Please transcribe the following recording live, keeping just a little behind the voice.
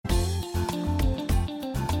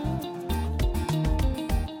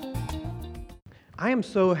I am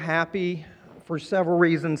so happy for several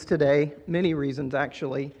reasons today, many reasons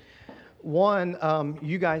actually. One,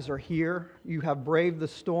 you guys are here. You have braved the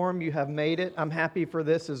storm. You have made it. I'm happy for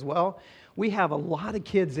this as well. We have a lot of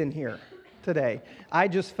kids in here today. I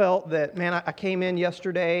just felt that, man, I came in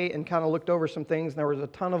yesterday and kind of looked over some things, and there was a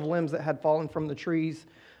ton of limbs that had fallen from the trees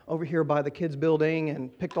over here by the kids' building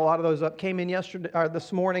and picked a lot of those up. Came in yesterday or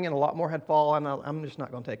this morning, and a lot more had fallen. I'm just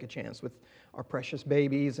not going to take a chance with our precious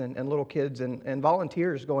babies and little kids and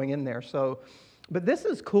volunteers going in there. So, but this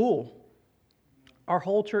is cool. Our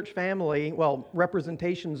whole church family, well,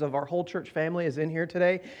 representations of our whole church family is in here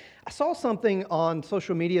today. I saw something on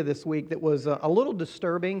social media this week that was a little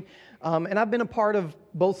disturbing, and I've been a part of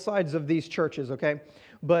both sides of these churches, okay?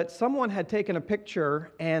 But someone had taken a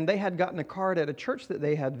picture, and they had gotten a card at a church that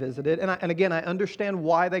they had visited, and again, I understand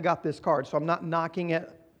why they got this card, so I'm not knocking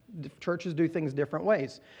it. Churches do things different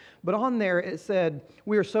ways. But on there it said,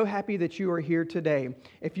 "We are so happy that you are here today.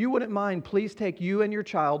 If you wouldn't mind, please take you and your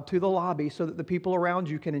child to the lobby so that the people around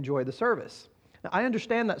you can enjoy the service." Now, I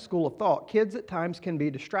understand that school of thought. Kids at times can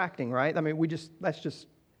be distracting, right? I mean,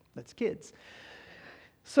 that's kids.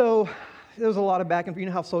 So there's a lot of back and forth. You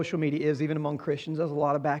know how social media is, even among Christians. There's a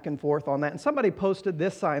lot of back and forth on that. And somebody posted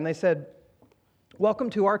this sign. They said,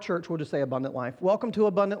 "Welcome to our church." We'll just say Abundant Life. "Welcome to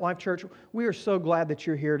Abundant Life Church. We are so glad that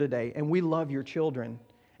you're here today, and we love your children.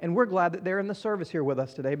 And we're glad that they're in the service here with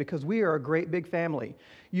us today because we are a great big family.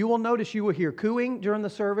 You will notice you will hear cooing during the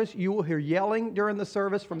service. You will hear yelling during the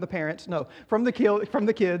service from the parents. No, from the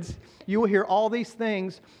kids. You will hear all these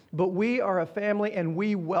things, but we are a family and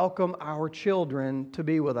we welcome our children to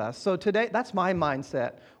be with us." So today, that's my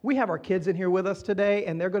mindset. We have our kids in here with us today,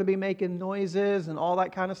 and they're going to be making noises and all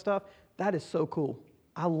that kind of stuff. That is so cool.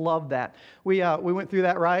 I love that. We went through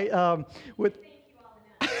that, right? With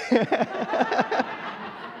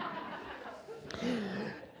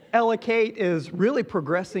Ella Kate is really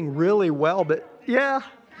progressing really well, but yeah,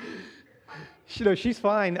 she's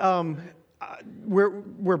fine.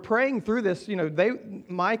 We're praying through this.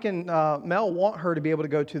 Mike and Mel want her to be able to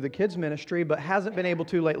go to the kids ministry, but hasn't been able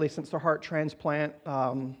to lately since her heart transplant.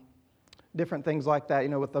 Different things like that,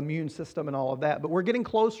 with the immune system and all of that. But we're getting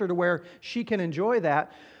closer to where she can enjoy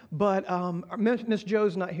that. But Miss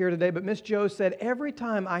Joe's not here today, but Miss Joe said, every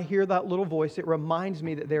time I hear that little voice, it reminds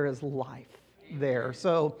me that there is life there.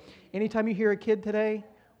 So anytime you hear a kid today,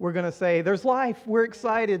 we're going to say, there's life. We're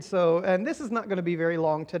excited. So, and this is not going to be very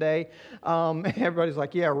long today. Everybody's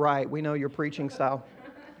like, yeah, right. We know your preaching style.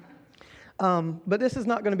 But this is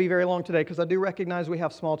not going to be very long today because I do recognize we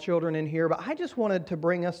have small children in here. But I just wanted to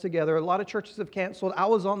bring us together. A lot of churches have canceled. I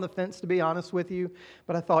was on the fence, to be honest with you.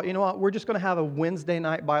 But I thought, you know what? We're just going to have a Wednesday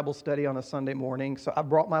night Bible study on a Sunday morning. So I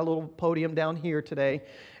brought my little podium down here today.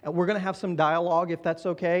 And we're going to have some dialogue, if that's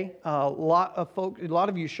okay. A lot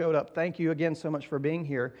of you showed up. Thank you again so much for being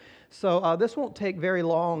here. So this won't take very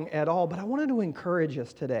long at all. But I wanted to encourage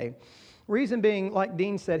us today. Reason being, like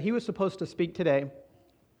Dean said, he was supposed to speak today.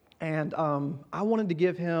 And I wanted to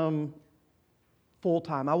give him full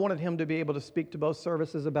time. I wanted him to be able to speak to both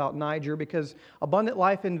services about Niger because Abundant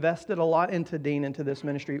Life invested a lot into Dean, into this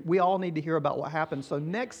ministry. We all need to hear about what happened. So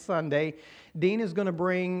next Sunday, Dean is going to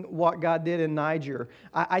bring what God did in Niger.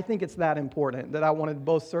 I think it's that important that I wanted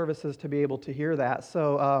both services to be able to hear that.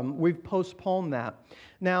 So we've postponed that.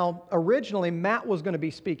 Now, originally, Matt was going to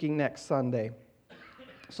be speaking next Sunday.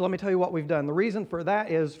 So let me tell you what we've done. The reason for that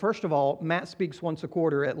is, first of all, Matt speaks once a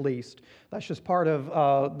quarter at least. That's just part of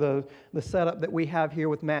the setup that we have here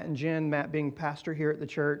with Matt and Jen. Matt being pastor here at the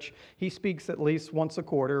church, he speaks at least once a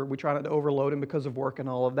quarter. We try not to overload him because of work and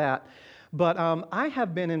all of that. But I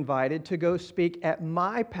have been invited to go speak at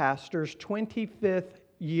my pastor's 25th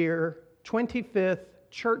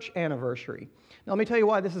church anniversary. Now, let me tell you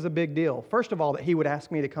why this is a big deal. First of all, that he would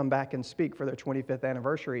ask me to come back and speak for their 25th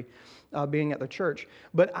anniversary being at the church.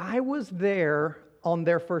 But I was there on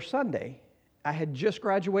their first Sunday. I had just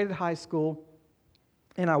graduated high school,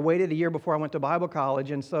 and I waited a year before I went to Bible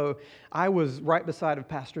college, and so I was right beside of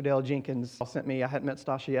Pastor Dale Jenkins. I hadn't met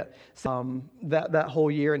Stasha yet, that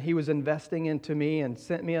whole year, and he was investing into me and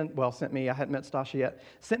sent me, I hadn't met Stasha yet,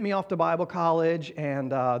 sent me off to Bible college,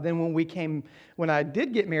 and then when I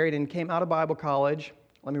did get married and came out of Bible college,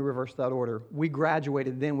 let me reverse that order. We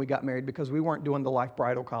graduated, then we got married because we weren't doing the Life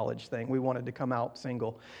Bridal College thing. We wanted to come out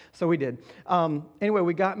single. So we did. Anyway,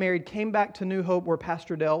 we got married, came back to New Hope where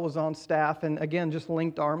Pastor Dell was on staff, and again, just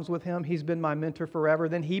linked arms with him. He's been my mentor forever.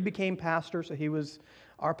 Then he became pastor, so he was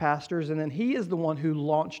our pastors, and then he is the one who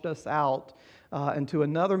launched us out into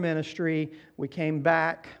another ministry. We came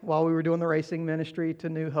back while we were doing the racing ministry to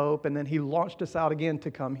New Hope, and then he launched us out again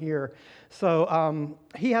to come here. So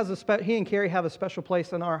he and Carrie have a special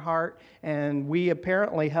place in our heart, and we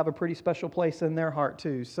apparently have a pretty special place in their heart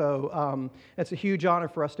too. So it's a huge honor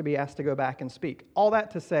for us to be asked to go back and speak. All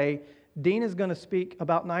that to say, Dean is going to speak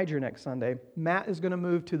about Niger next Sunday. Matt is going to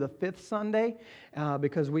move to the 5th Sunday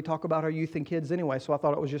because we talk about our youth and kids anyway, so I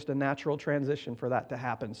thought it was just a natural transition for that to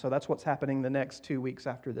happen. So that's what's happening the next 2 weeks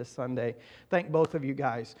after this Sunday. Thank both of you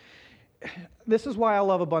guys. This is why I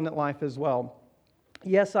love Abundant Life as well.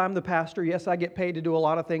 Yes, I'm the pastor. Yes, I get paid to do a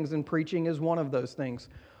lot of things, and preaching is one of those things.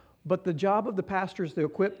 But the job of the pastor is to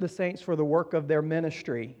equip the saints for the work of their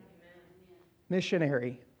ministry.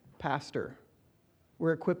 Missionary, pastor.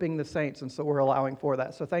 We're equipping the saints, and so we're allowing for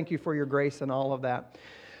that. So thank you for your grace and all of that.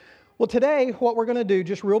 Well, today, what we're going to do,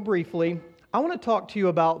 just real briefly, I want to talk to you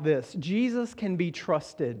about this. Jesus can be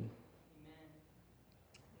trusted. Amen.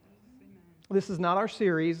 This is not our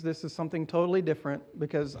series. This is something totally different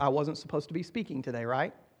because I wasn't supposed to be speaking today,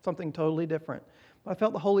 right? Something totally different. But I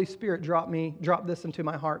felt the Holy Spirit drop this into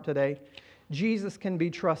my heart today. Jesus can be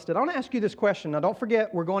trusted. I want to ask you this question. Now, don't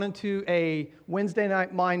forget, we're going into a Wednesday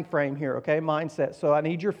night mind frame here, okay? Mindset. So I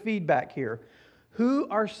need your feedback here. Who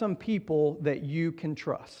are some people that you can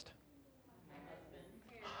trust?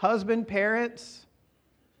 Husband, parents,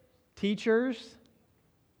 teachers,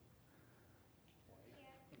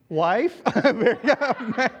 wife.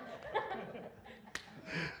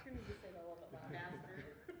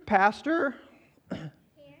 Pastor.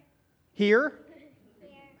 Here.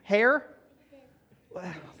 Hair.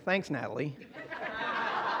 Thanks, Natalie.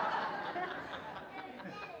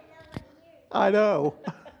 I know.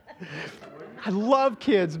 I love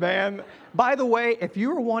kids, man. By the way, if you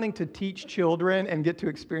are wanting to teach children and get to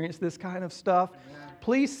experience this kind of stuff,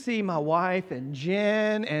 please see my wife and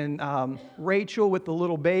Jen and Rachel with the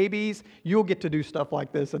little babies. You'll get to do stuff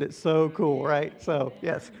like this, and it's so cool, right? So,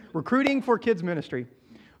 yes, recruiting for kids ministry.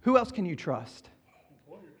 Who else can you trust?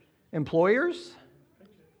 Employers?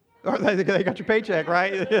 Or they got your paycheck,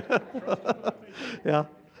 right? Yeah.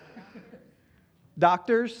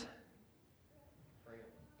 Doctors?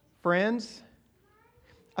 Friends?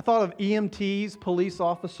 I thought of EMTs, police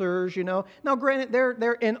officers, you know. Now, granted,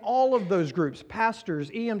 they're in all of those groups.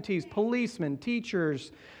 Pastors, EMTs, policemen,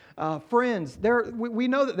 teachers, friends. We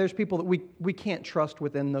know that there's people that we can't trust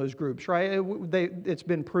within those groups, right? It's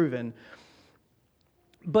been proven.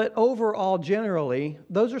 But overall, generally,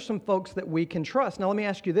 those are some folks that we can trust. Now, let me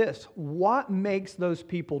ask you this. What makes those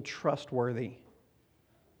people trustworthy?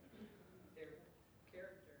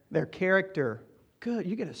 Their character. Good.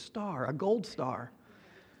 You get a star, a gold star.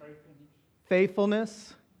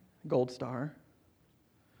 Faithfulness, gold star.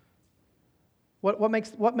 What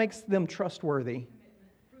makes them trustworthy?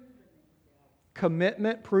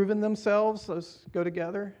 Commitment, proven themselves. Those go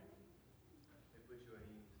together.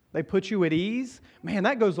 They put you at ease. Man,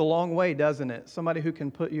 that goes a long way, doesn't it? Somebody who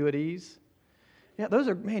can put you at ease. Yeah,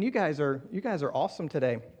 you guys are awesome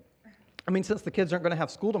today. I mean, since the kids aren't going to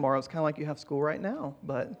have school tomorrow, it's kind of like you have school right now.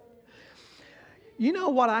 But you know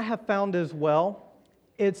what I have found as well?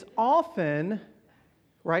 It's often,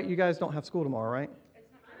 right? You guys don't have school tomorrow, right?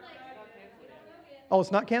 Oh,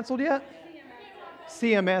 it's not canceled yet?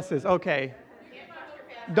 CMS is, okay.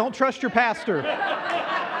 Don't trust your pastor.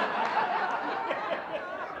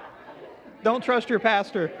 Don't trust your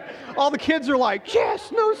pastor. All the kids are like,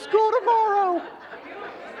 yes, no school tomorrow.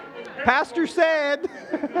 Pastor said.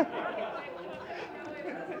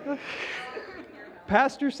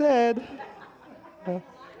 Pastor said.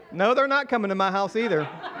 No, they're not coming to my house either.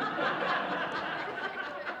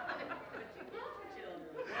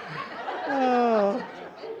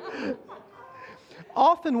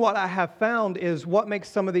 Often what I have found is what makes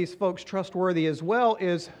some of these folks trustworthy as well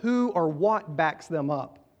is who or what backs them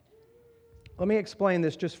up. Let me explain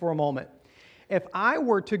this just for a moment. If I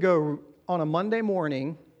were to go on a Monday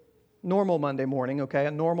morning, normal Monday morning, okay,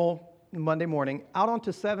 a normal Monday morning, out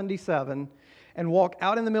onto 77 and walk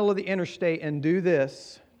out in the middle of the interstate and do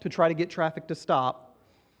this to try to get traffic to stop,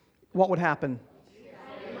 what would happen?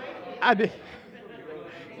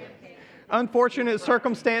 Unfortunate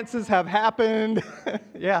circumstances have happened.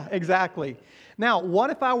 Yeah, exactly. Now, what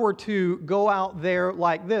if I were to go out there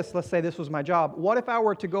like this? Let's say this was my job. What if I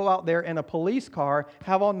were to go out there in a police car,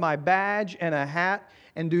 have on my badge and a hat,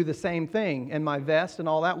 and do the same thing, and my vest and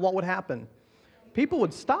all that? What would happen? People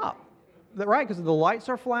would stop, right? Because the lights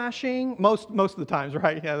are flashing. Most of the times,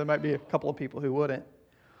 right? Yeah, there might be a couple of people who wouldn't.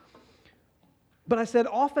 But I said,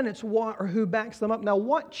 often it's what or who backs them up. Now,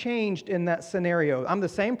 what changed in that scenario? I'm the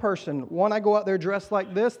same person. One, I go out there dressed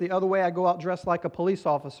like this. The other way, I go out dressed like a police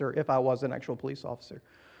officer if I was an actual police officer.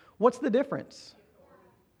 What's the difference?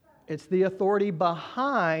 It's the authority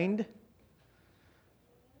behind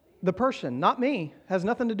the person, not me. It has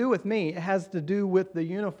nothing to do with me. It has to do with the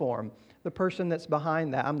uniform, the person that's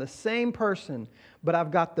behind that. I'm the same person, but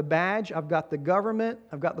I've got the badge, I've got the government,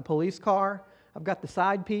 I've got the police car, I've got the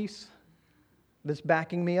side piece that's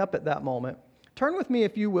backing me up at that moment. Turn with me,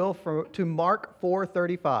 if you will, to Mark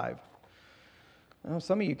 4:35. Oh,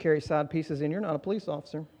 some of you carry side pieces and you're not a police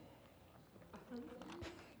officer.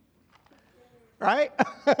 Right?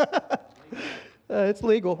 It's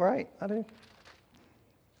legal, right? I do.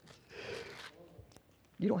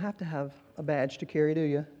 You don't have to have a badge to carry, do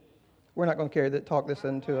you? We're not going to talk this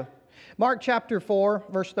into a... Mark chapter 4,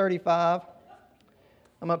 verse 35.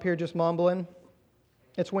 I'm up here just mumbling.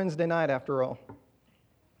 It's Wednesday night after all.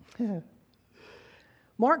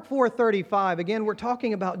 Mark 4:35, again, we're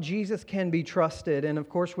talking about Jesus can be trusted. And of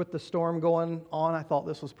course, with the storm going on, I thought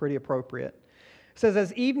this was pretty appropriate. It says,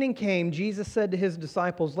 as evening came, Jesus said to his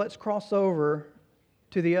disciples, let's cross over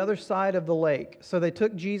to the other side of the lake. So they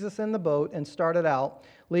took Jesus in the boat and started out,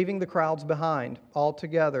 leaving the crowds behind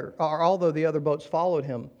altogether, although the other boats followed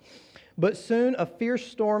him. But soon a fierce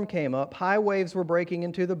storm came up. High waves were breaking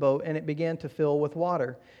into the boat, and it began to fill with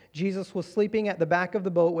water. Jesus was sleeping at the back of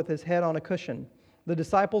the boat with his head on a cushion. The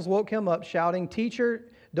disciples woke him up, shouting, Teacher,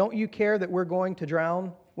 don't you care that we're going to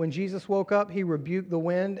drown? When Jesus woke up, he rebuked the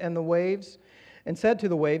wind and the waves and said to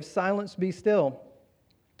the waves, Silence, be still.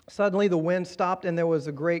 Suddenly the wind stopped and there was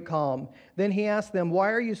a great calm. Then he asked them,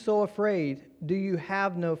 Why are you so afraid? Do you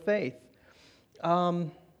have no faith?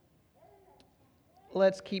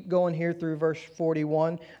 Let's keep going here through verse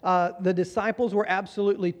 41. The disciples were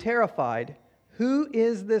absolutely terrified. Who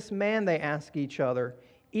is this man, they ask each other.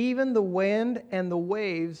 Even the wind and the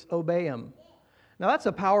waves obey him. Now that's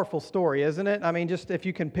a powerful story, isn't it? I mean, just if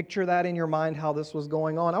you can picture that in your mind, how this was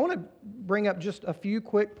going on. I want to bring up just a few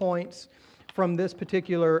quick points from this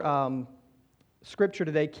particular scripture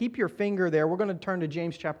today. Keep your finger there. We're going to turn to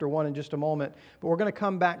James chapter 1 in just a moment, but we're going to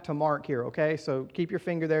come back to Mark here, okay? So keep your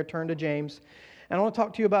finger there, turn to James. And I want to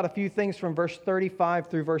talk to you about a few things from verse 35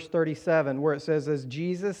 through verse 37, where it says,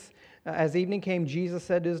 as evening came, Jesus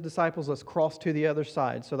said to his disciples, let's cross to the other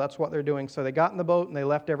side. So that's what they're doing. So they got in the boat and they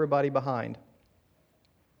left everybody behind.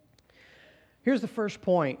 Here's the first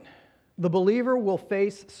point. The believer will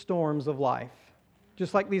face storms of life.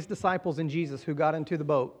 Just like these disciples and Jesus who got into the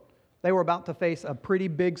boat. They were about to face a pretty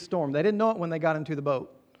big storm. They didn't know it when they got into the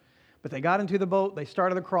boat. But they got into the boat, they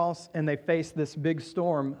started across, and they faced this big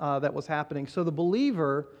storm that was happening. So the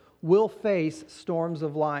believer will face storms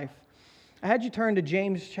of life. I had you turn to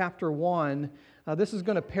James chapter 1. This is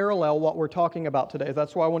going to parallel what we're talking about today.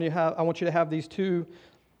 That's why I want you to have these two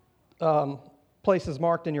places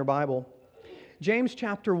marked in your Bible. James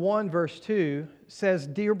chapter 1 verse 2 says,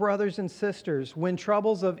 Dear brothers and sisters, when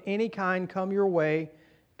troubles of any kind come your way,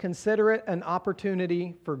 consider it an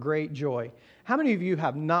opportunity for great joy. How many of you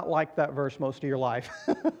have not liked that verse most of your life?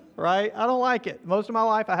 Right? I don't like it. Most of my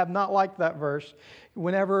life I have not liked that verse.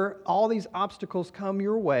 Whenever all these obstacles come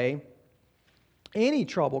your way, any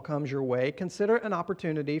trouble comes your way, consider it an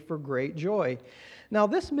opportunity for great joy. Now,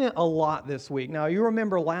 this meant a lot this week. Now, you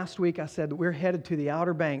remember last week I said that we're headed to the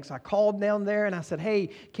Outer Banks. I called down there and I said, hey,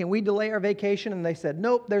 can we delay our vacation? And they said,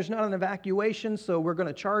 nope, there's not an evacuation, so we're going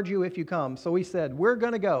to charge you if you come. So we said, we're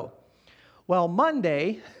going to go. Well,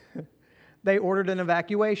 Monday, they ordered an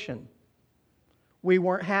evacuation. We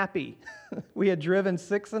weren't happy. We had driven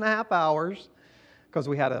 6.5 hours because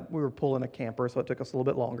we were pulling a camper, so it took us a little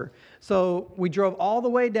bit longer. So we drove all the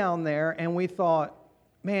way down there and we thought,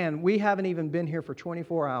 man, we haven't even been here for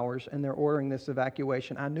 24 hours and they're ordering this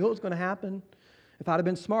evacuation. I knew it was going to happen. If I'd have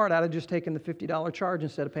been smart, I'd have just taken the $50 charge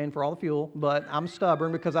instead of paying for all the fuel. But I'm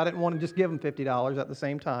stubborn because I didn't want to just give them $50 at the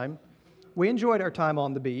same time. We enjoyed our time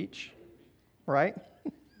on the beach, right?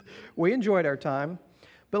 We enjoyed our time.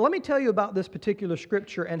 But let me tell you about this particular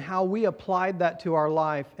scripture and how we applied that to our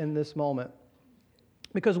life in this moment.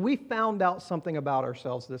 Because we found out something about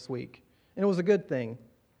ourselves this week. And it was a good thing.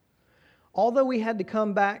 Although we had to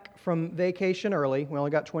come back from vacation early, we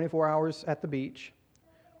only got 24 hours at the beach,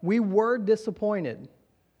 we were disappointed.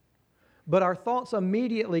 But our thoughts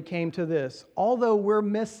immediately came to this. Although we're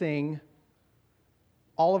missing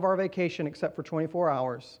all of our vacation except for 24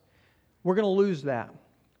 hours, we're going to lose that.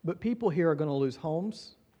 But people here are going to lose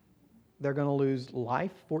homes. They're going to lose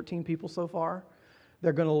life, 14 people so far.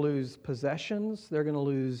 They're going to lose possessions. They're going to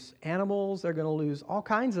lose animals. They're going to lose all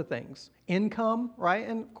kinds of things. Income, right?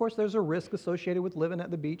 And of course, there's a risk associated with living at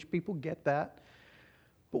the beach. People get that.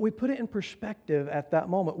 But we put it in perspective at that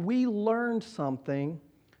moment. We learned something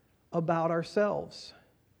about ourselves.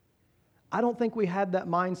 I don't think we had that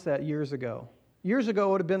mindset years ago. Years ago,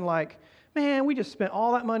 it would have been like, man, we just spent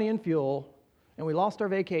all that money in fuel and we lost our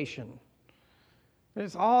vacation.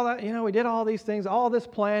 It's all that, we did all these things, all this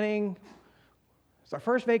planning. It's our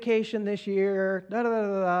first vacation this year. Da da da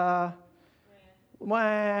da da.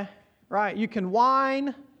 Wah. Right? You can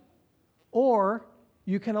whine, or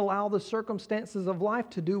you can allow the circumstances of life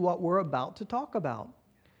to do what we're about to talk about.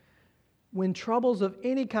 When troubles of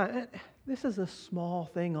any kind, this is a small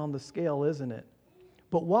thing on the scale, isn't it?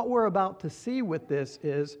 But what we're about to see with this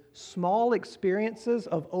is small experiences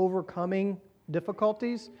of overcoming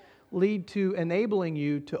difficulties lead to enabling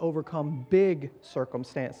you to overcome big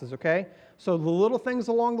circumstances, okay? So the little things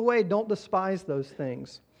along the way, don't despise those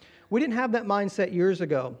things. We didn't have that mindset years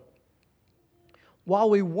ago. While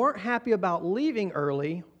we weren't happy about leaving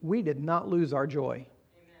early, we did not lose our joy.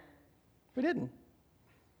 Amen. We didn't.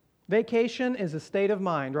 Vacation is a state of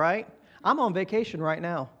mind, right? I'm on vacation right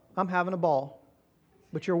now. I'm having a ball.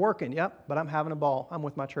 But you're working, yep, but I'm having a ball. I'm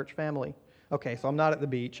with my church family. Okay, so I'm not at the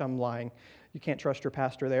beach. I'm lying. You can't trust your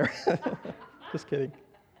pastor there. Just kidding.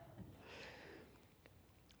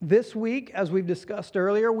 This week, as we've discussed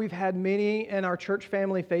earlier, we've had many in our church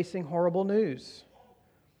family facing horrible news.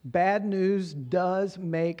 Bad news does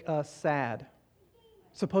make us sad.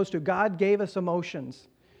 It's supposed to. God gave us emotions.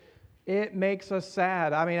 It makes us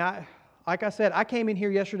sad. I mean, like I said, I came in here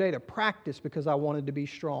yesterday to practice because I wanted to be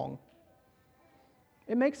strong.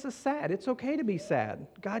 It makes us sad. It's okay to be sad.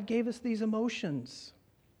 God gave us these emotions.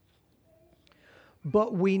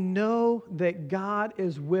 But we know that God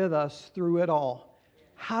is with us through it all.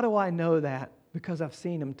 How do I know that? Because I've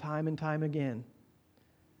seen Him time and time again.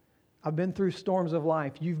 I've been through storms of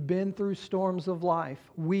life. You've been through storms of life.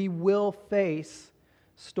 We will face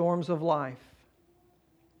storms of life.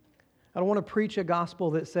 I don't want to preach a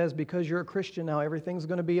gospel that says because you're a Christian now everything's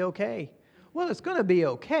going to be okay. Well, it's going to be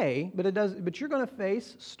okay, but you're going to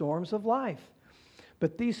face storms of life.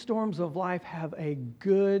 But these storms of life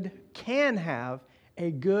can have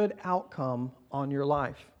a good outcome on your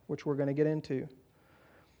life, which we're going to get into.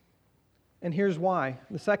 And here's why.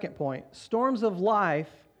 The second point. Storms of life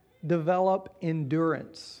develop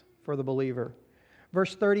endurance for the believer.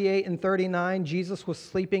 Verse 38 and 39, Jesus was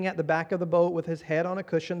sleeping at the back of the boat with his head on a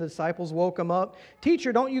cushion. The disciples woke him up.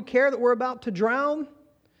 Teacher, don't you care that we're about to drown?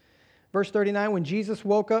 Verse 39, when Jesus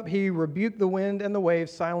woke up, he rebuked the wind and the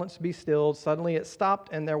waves. Silence, be stilled. Suddenly it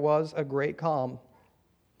stopped and there was a great calm.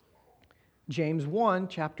 James 1,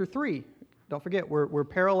 chapter 3. Don't forget, we're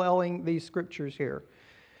paralleling these scriptures here.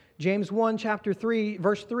 James 1, chapter 3,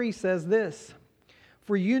 verse 3 says this,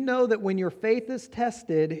 for you know that when your faith is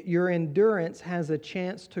tested, your endurance has a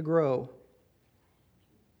chance to grow.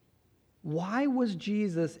 Why was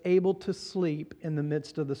Jesus able to sleep in the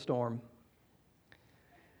midst of the storm?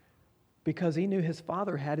 Because he knew his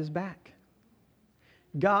Father had his back.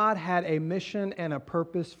 God had a mission and a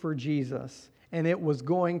purpose for Jesus, and it was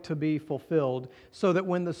going to be fulfilled. So that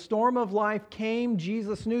when the storm of life came,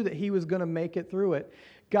 Jesus knew that he was going to make it through it.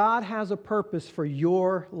 God has a purpose for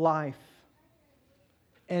your life,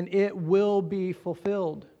 and it will be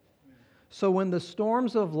fulfilled. So when the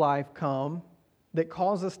storms of life come that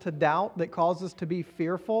cause us to doubt, that cause us to be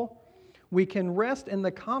fearful, we can rest in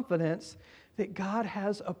the confidence that God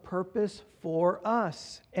has a purpose for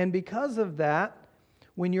us. And because of that,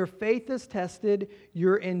 when your faith is tested,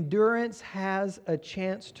 your endurance has a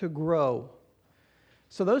chance to grow.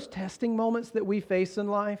 So those testing moments that we face in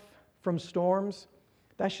life from storms,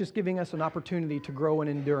 that's just giving us an opportunity to grow in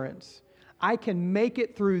endurance. I can make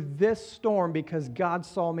it through this storm because God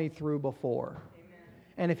saw me through before. Amen.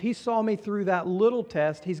 And if He saw me through that little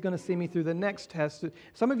test, He's going to see me through the next test.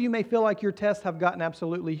 Some of you may feel like your tests have gotten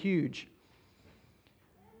absolutely huge.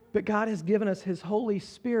 But God has given us His Holy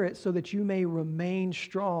Spirit so that you may remain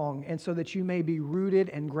strong and so that you may be rooted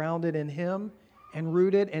and grounded in Him and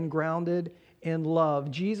rooted and grounded in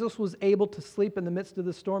love. Jesus was able to sleep in the midst of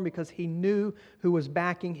the storm because He knew who was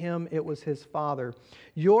backing Him. It was His Father.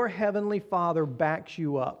 Your Heavenly Father backs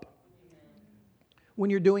you up when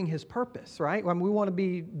you're doing His purpose, right? When we want to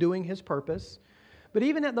be doing His purpose. But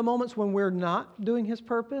even at the moments when we're not doing His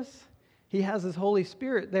purpose, He has His Holy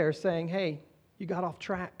Spirit there saying, hey, you got off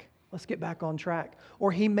track. Let's get back on track.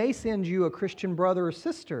 Or He may send you a Christian brother or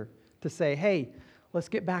sister to say, hey, let's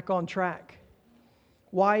get back on track.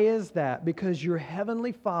 Why is that? Because your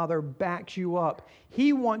Heavenly Father backs you up.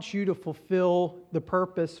 He wants you to fulfill the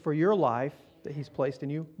purpose for your life that He's placed in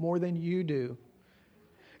you more than you do.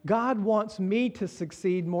 God wants me to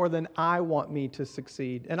succeed more than I want me to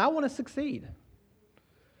succeed. And I want to succeed.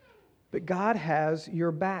 but God has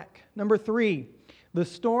your back. Number 3, the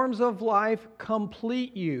storms of life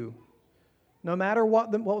complete you. No matter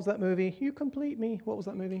what was that movie? You complete me. What was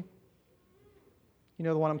that movie? You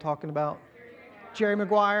know the one I'm talking about? Jerry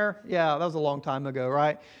Maguire? Yeah, that was a long time ago,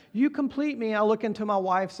 right? You complete me. I look into my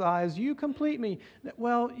wife's eyes. You complete me.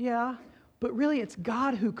 Well, yeah, but really it's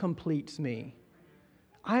God who completes me.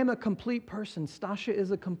 I am a complete person. Stasha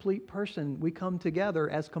is a complete person. We come together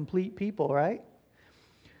as complete people, right?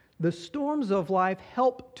 The storms of life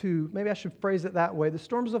help to, maybe I should phrase it that way, the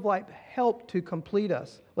storms of life help to complete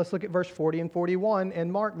us. Let's look at verse 40 and 41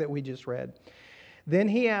 in Mark that we just read. Then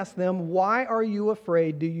he asked them, "Why are you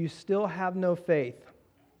afraid? Do you still have no faith?"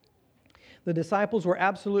 The disciples were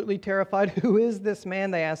absolutely terrified. "Who is this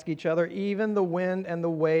man?" they ask each other. "Even the wind and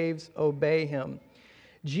the waves obey him."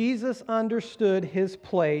 Jesus understood his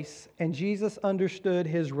place, and Jesus understood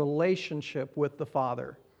his relationship with the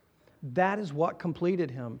Father. That is what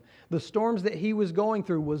completed him. The storms that he was going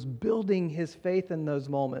through was building his faith in those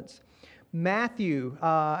moments. Matthew,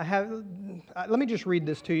 let me just read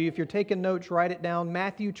this to you. If you're taking notes, write it down.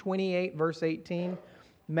 Matthew 28, verse 18.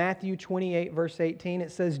 Matthew 28, verse 18.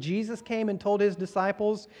 It says, Jesus came and told his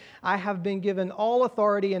disciples, "I have been given all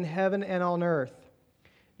authority in heaven and on earth."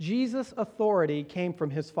 Jesus' authority came from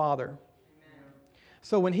his Father. Amen.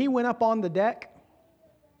 So when he went up on the deck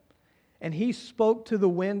and he spoke to the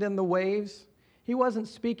wind and the waves, he wasn't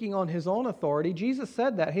speaking on his own authority. Jesus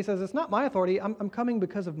said that. He says, "It's not my authority. I'm coming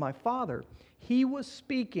because of my Father." He was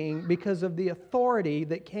speaking because of the authority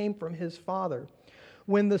that came from his Father.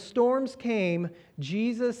 When the storms came,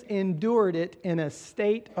 Jesus endured it in a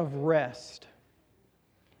state of rest.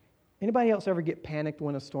 Anybody else ever get panicked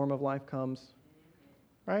when a storm of life comes?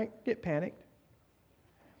 Right? Get panicked.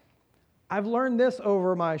 I've learned this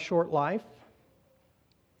over my short life,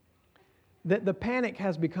 that the panic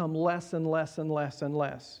has become less and less and less and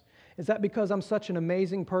less. Is that because I'm such an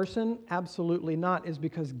amazing person? Absolutely not. It's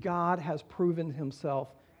because God has proven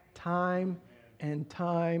himself time and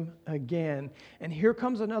time again. And here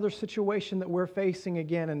comes another situation that we're facing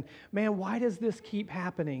again. And man, why does this keep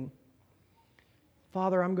happening?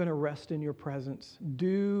 Father, I'm going to rest in your presence.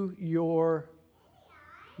 Do your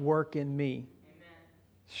work in me. Amen.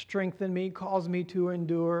 Strengthen me, cause me to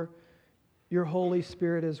endure. Your Holy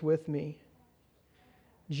Spirit is with me.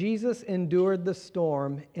 Jesus endured the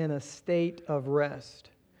storm in a state of rest.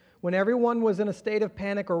 When everyone was in a state of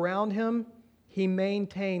panic around him, he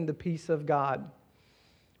maintained the peace of God.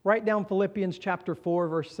 Write down Philippians chapter 4,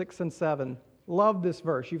 verse 6 and 7. Love this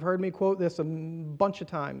verse. You've heard me quote this a bunch of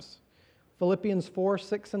times. Philippians 4,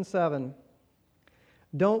 6 and 7.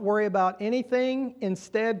 Don't worry about anything.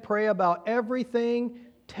 Instead, pray about everything.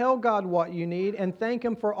 Tell God what you need and thank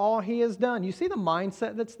him for all he has done. You see the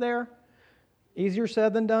mindset that's there? Easier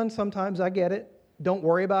said than done. Sometimes I get it. Don't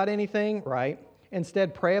worry about anything, right?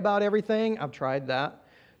 Instead, pray about everything. I've tried that.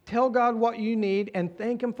 Tell God what you need and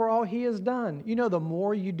thank him for all he has done. You know, the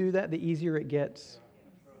more you do that, the easier it gets.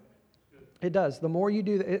 It does. The more you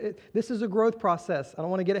do that, this is a growth process. I don't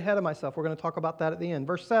want to get ahead of myself. We're going to talk about that at the end.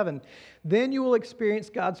 Verse 7, then you will experience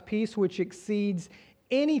God's peace, which exceeds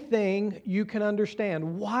anything you can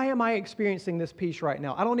understand. Why am I experiencing this peace right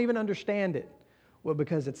now? I don't even understand it. Well,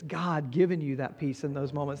 because it's God giving you that peace in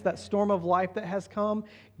those moments. That storm of life that has come,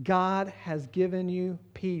 God has given you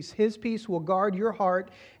peace. His peace will guard your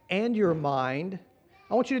heart and your mind.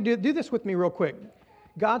 I want you to do this with me real quick.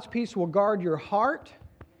 God's peace will guard your heart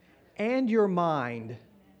and your mind.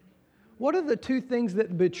 What are the two things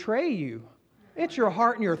that betray you? It's your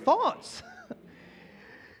heart and your thoughts.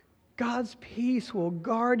 God's peace will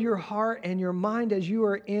guard your heart and your mind as you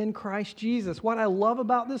are in Christ Jesus. What I love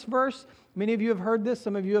about this verse, many of you have heard this,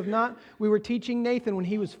 some of you have not. We were teaching Nathan when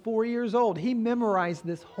he was 4 years old. He memorized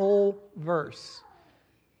this whole verse.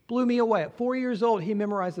 Blew me away. At 4 years old, he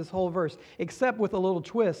memorized this whole verse, except with a little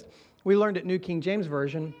twist. We learned at New King James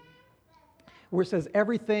Version, where it says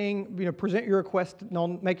everything, present your request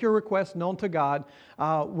known, make your request known to God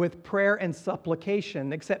with prayer and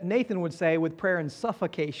supplication, except Nathan would say with prayer and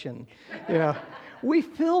suffocation. We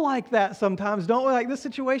feel like that sometimes, don't we? Like this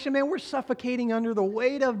situation, man, we're suffocating under the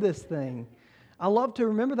weight of this thing. I love to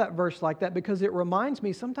remember that verse like that because it reminds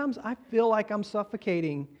me sometimes I feel like I'm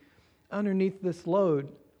suffocating underneath this load.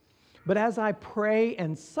 But as I pray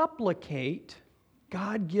and supplicate,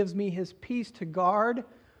 God gives me his peace to guard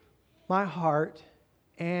my heart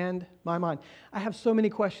and my mind. I have so many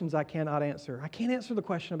questions I cannot answer. I can't answer the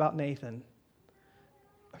question about Nathan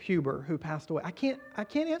Huber, who passed away. I can't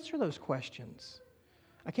answer those questions.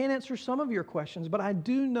 I can't answer some of your questions, but I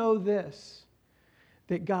do know this,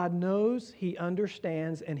 that God knows, he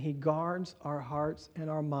understands, and he guards our hearts and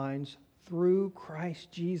our minds through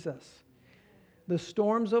Christ Jesus. The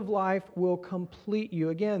storms of life will complete you.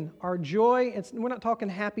 Again, our joy, we're not talking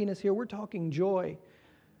happiness here, we're talking joy.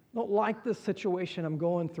 I don't like this situation I'm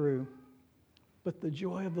going through, but the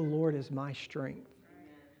joy of the Lord is my strength.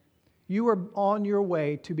 You are on your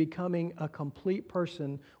way to becoming a complete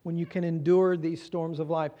person when you can endure these storms of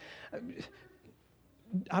life.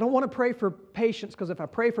 I don't want to pray for patience, because if I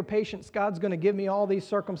pray for patience, God's going to give me all these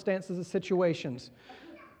circumstances and situations.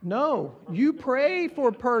 No, you pray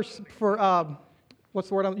for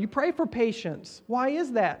you pray for patience. Why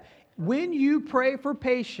is that? When you pray for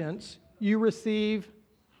patience, you receive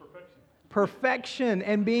perfection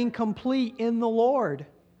and being complete in the Lord.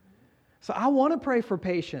 So I want to pray for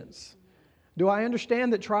patience. Do I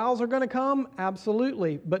understand that trials are going to come?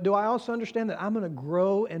 Absolutely. But do I also understand that I'm going to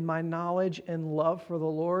grow in my knowledge and love for the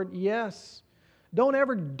Lord? Yes.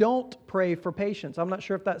 Don't pray for patience. I'm not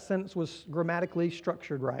sure if that sentence was grammatically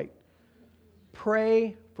structured right.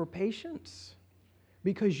 Pray for patience,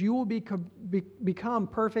 because you will become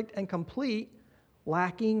perfect and complete,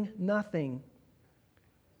 lacking nothing.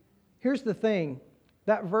 Here's the thing.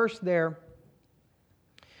 That verse there,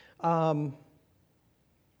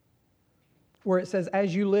 where it says,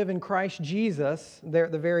 as you live in Christ Jesus, there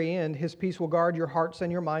at the very end, His peace will guard your hearts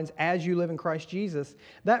and your minds as you live in Christ Jesus.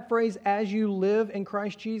 That phrase, as you live in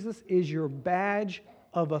Christ Jesus, is your badge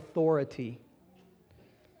of authority.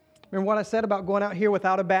 Remember what I said about going out here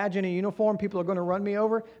without a badge and a uniform? People are going to run me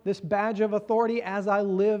over. This badge of authority, as I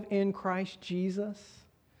live in Christ Jesus.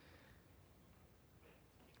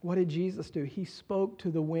 What did Jesus do? He spoke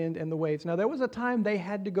to the wind and the waves. Now, there was a time they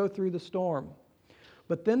had to go through the storm.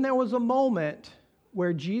 But then there was a moment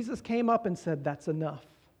where Jesus came up and said, that's enough.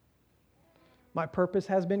 My purpose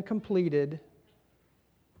has been completed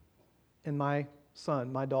in my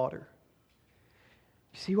son, my daughter.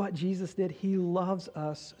 You see what Jesus did? He loves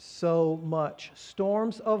us so much.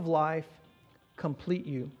 Storms of life complete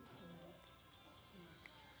you.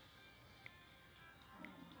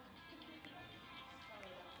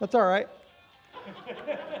 That's all right.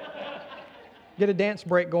 Get a dance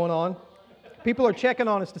break going on. People are checking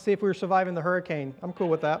on us to see if we were surviving the hurricane. I'm cool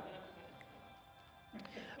with that.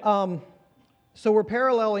 So we're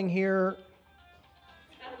paralleling here.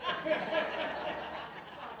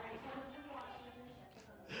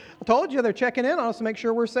 I told you they're checking in on us to make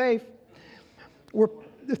sure we're safe. We're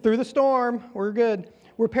through the storm. We're good.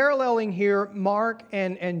 We're paralleling here Mark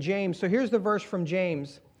and James. So here's the verse from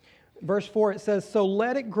James. Verse 4, it says, so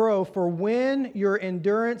let it grow, for when your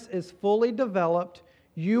endurance is fully developed,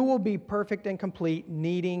 you will be perfect and complete,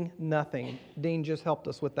 needing nothing. Dean just helped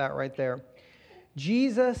us with that right there.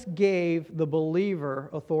 Jesus gave the believer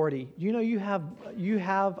authority. You know you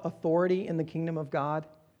have authority in the kingdom of God.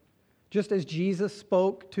 Just as Jesus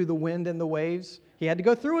spoke to the wind and the waves, He had to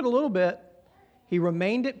go through it a little bit. He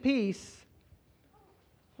remained at peace,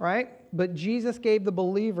 right? But Jesus gave the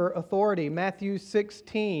believer authority. Matthew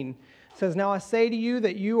 16 says, now I say to you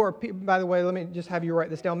that you are... By the way, let me just have you write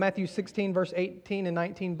this down. Matthew 16, verse 18 and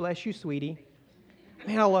 19. Bless you, sweetie.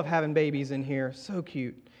 Man, I love having babies in here. So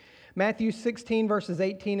cute. Matthew 16, verses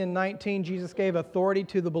 18 and 19, Jesus gave authority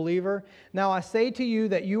to the believer. Now I say to you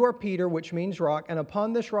that you are Peter, which means rock, and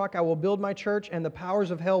upon this rock I will build my church, and the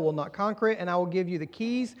powers of hell will not conquer it, and I will give you the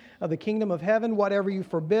keys of the kingdom of heaven. Whatever you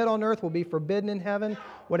forbid on earth will be forbidden in heaven.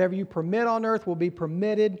 Whatever you permit on earth will be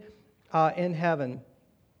permitted in heaven.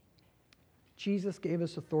 Jesus gave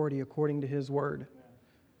us authority according to His word.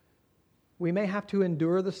 We may have to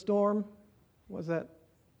endure the storm. Was that?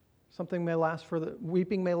 Weeping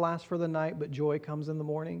may last for the night, but joy comes in the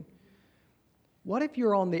morning. What if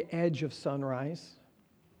you're on the edge of sunrise?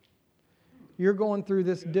 You're going through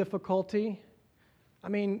this difficulty. I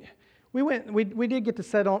mean, we did get to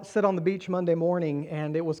sit on the beach Monday morning,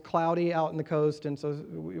 and it was cloudy out in the coast, and so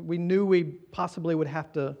we knew we possibly would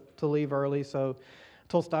have to leave early, so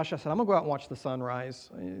I told Stasha, I said, I'm going to go out and watch the sunrise.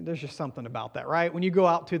 There's just something about that, right? When you go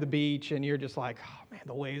out to the beach and you're just like, oh man,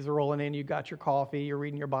 the waves are rolling in, you got your coffee, you're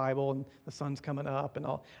reading your Bible, and the sun's coming up and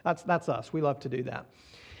all. That's us. We love to do that.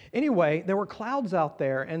 Anyway, there were clouds out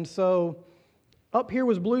there, and so up here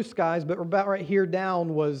was blue skies, but about right here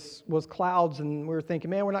down was clouds, and we were thinking,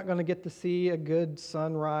 man, we're not going to get to see a good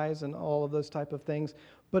sunrise and all of those type of things.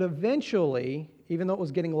 But eventually, even though it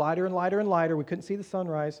was getting lighter and lighter and lighter, we couldn't see the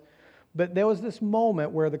sunrise, but there was this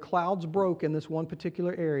moment where the clouds broke in this one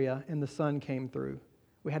particular area and the sun came through.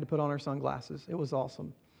 We had to put on our sunglasses. It was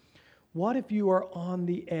awesome. What if you are on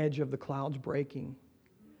the edge of the clouds breaking?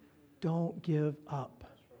 Don't give up.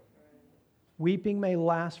 Weeping may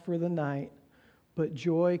last for the night, but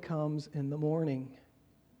joy comes in the morning.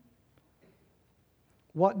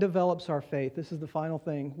 What develops our faith? This is the final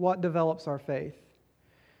thing. What develops our faith?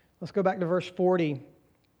 Let's go back to verse 40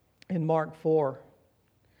 in Mark 4.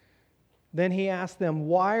 Then he asked them,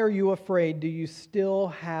 "Why are you afraid? Do you still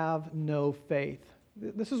have no faith?"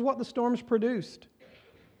 This is what the storms produced.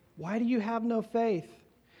 Why do you have no faith?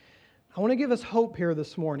 I want to give us hope here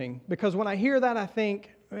this morning, because when I hear that, I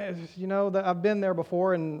think, that I've been there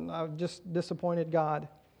before and I've just disappointed God.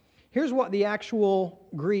 Here's what the actual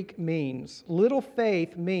Greek means. Little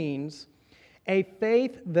faith means a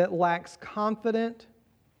faith that lacks confidence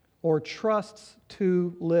or trusts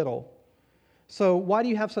too little. So why do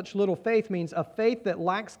you have such little faith means a faith that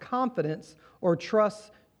lacks confidence or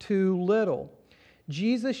trusts too little.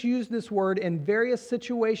 Jesus used this word in various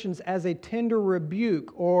situations as a tender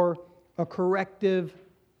rebuke or a corrective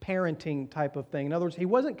parenting type of thing. In other words, he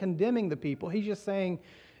wasn't condemning the people. He's just saying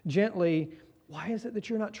gently, why is it that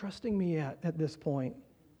you're not trusting me yet at this point?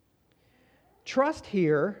 Trust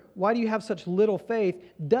here, why do you have such little faith,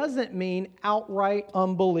 doesn't mean outright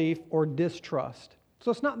unbelief or distrust.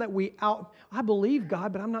 So it's not that I believe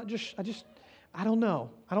God, but I don't know.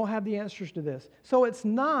 I don't have the answers to this. So it's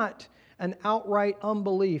not an outright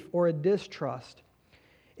unbelief or a distrust.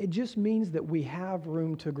 It just means that we have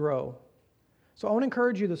room to grow. So I want to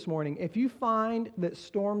encourage you this morning, if you find that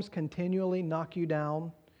storms continually knock you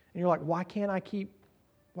down, and you're like, why can't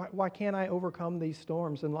I overcome these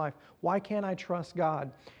storms in life? Why can't I trust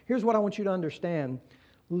God? Here's what I want you to understand.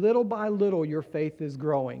 Little by little, your faith is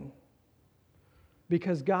growing.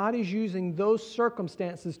 Because God is using those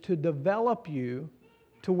circumstances to develop you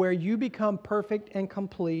to where you become perfect and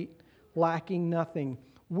complete, lacking nothing.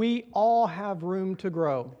 We all have room to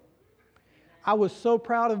grow. I was so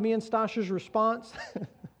proud of me and Stasha's response,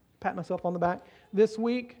 pat myself on the back, this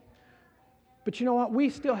week. But you know what?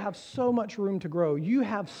 We still have so much room to grow. You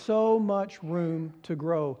have so much room to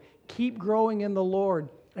grow. Keep growing in the Lord.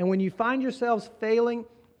 And when you find yourselves failing,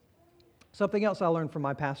 something else I learned from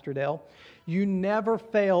my pastor, Dale, you never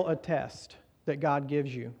fail a test that God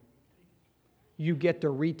gives you. You get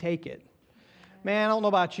to retake it. Man, I don't know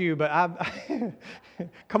about you, but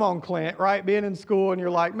come on, Clint, right? Being in school and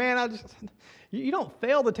you're like, man, you don't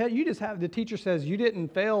fail the test. You just the teacher says, you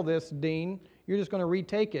didn't fail this, Dean. You're just going to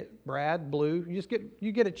retake it, Brad, Blue.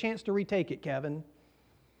 You get a chance to retake it, Kevin.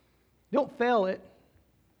 Don't fail it.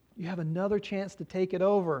 You have another chance to take it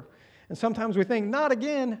over. And sometimes we think, not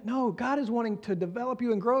again. No, God is wanting to develop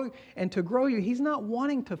you and grow you. He's not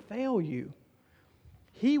wanting to fail you.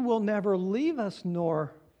 He will never leave us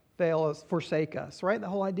nor forsake us, right? The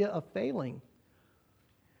whole idea of failing.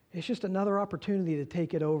 It's just another opportunity to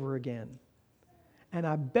take it over again. And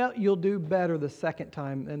I bet you'll do better the second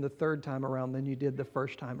time and the third time around than you did the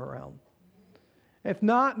first time around. If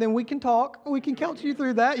not, then we can talk. We can counsel you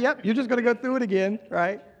through that. Yep, you're just going to go through it again,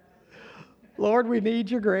 right? Lord, we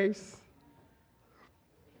need your grace.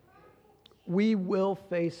 We will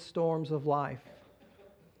face storms of life.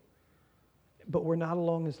 But we're not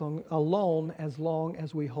alone as long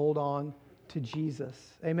as we hold on to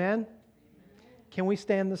Jesus. Amen? Can we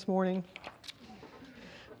stand this morning?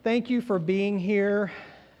 Thank you for being here,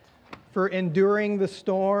 for enduring the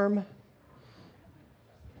storm.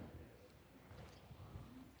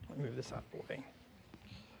 Let me move this out of the way.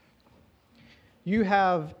 You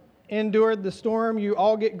have endured the storm. You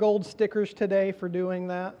all get gold stickers today for doing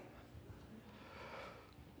that.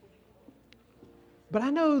 But I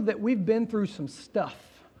know that we've been through some stuff.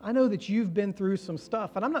 I know that you've been through some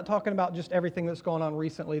stuff. And I'm not talking about just everything that's gone on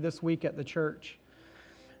recently this week at the church.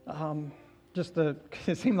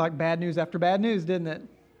 It seemed like bad news after bad news, didn't it?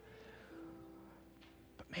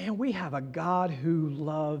 But man, we have a God who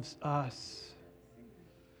loves us.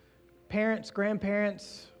 Parents,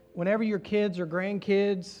 grandparents, whenever your kids or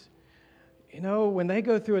grandkids, when they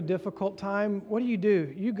go through a difficult time, what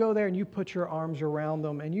do? You go there and you put your arms around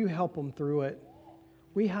them and you help them through it.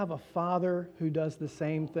 We have a Father who does the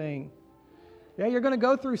same thing. Yeah, you're going to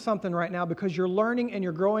go through something right now because you're learning and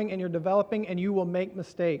you're growing and you're developing and you will make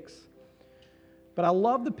mistakes. But I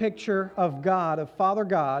love the picture of God, of Father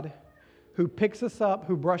God, who picks us up,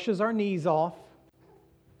 who brushes our knees off,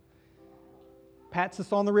 pats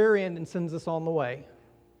us on the rear end, and sends us on the way.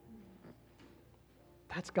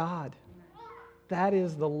 That's God. That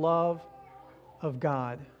is the love of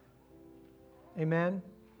God. Amen?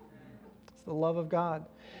 It's the love of God.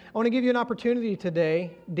 I want to give you an opportunity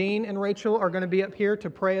today. Dean and Rachel are going to be up here to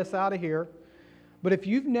pray us out of here. But if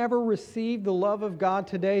you've never received the love of God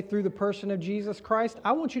today through the person of Jesus Christ,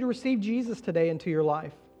 I want you to receive Jesus today into your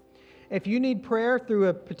life. If you need prayer through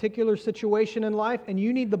a particular situation in life and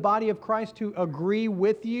you need the body of Christ to agree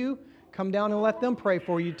with you, come down and let them pray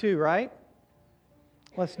for you too, right?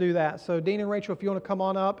 Let's do that. So Dean and Rachel, if you want to come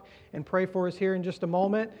on up and pray for us here in just a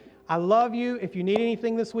moment. I love you. If you need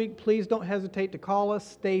anything this week, please don't hesitate to call us.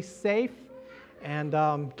 Stay safe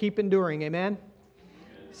and keep enduring. Amen.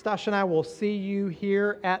 Stash and I will see you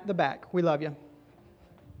here at the back. We love you.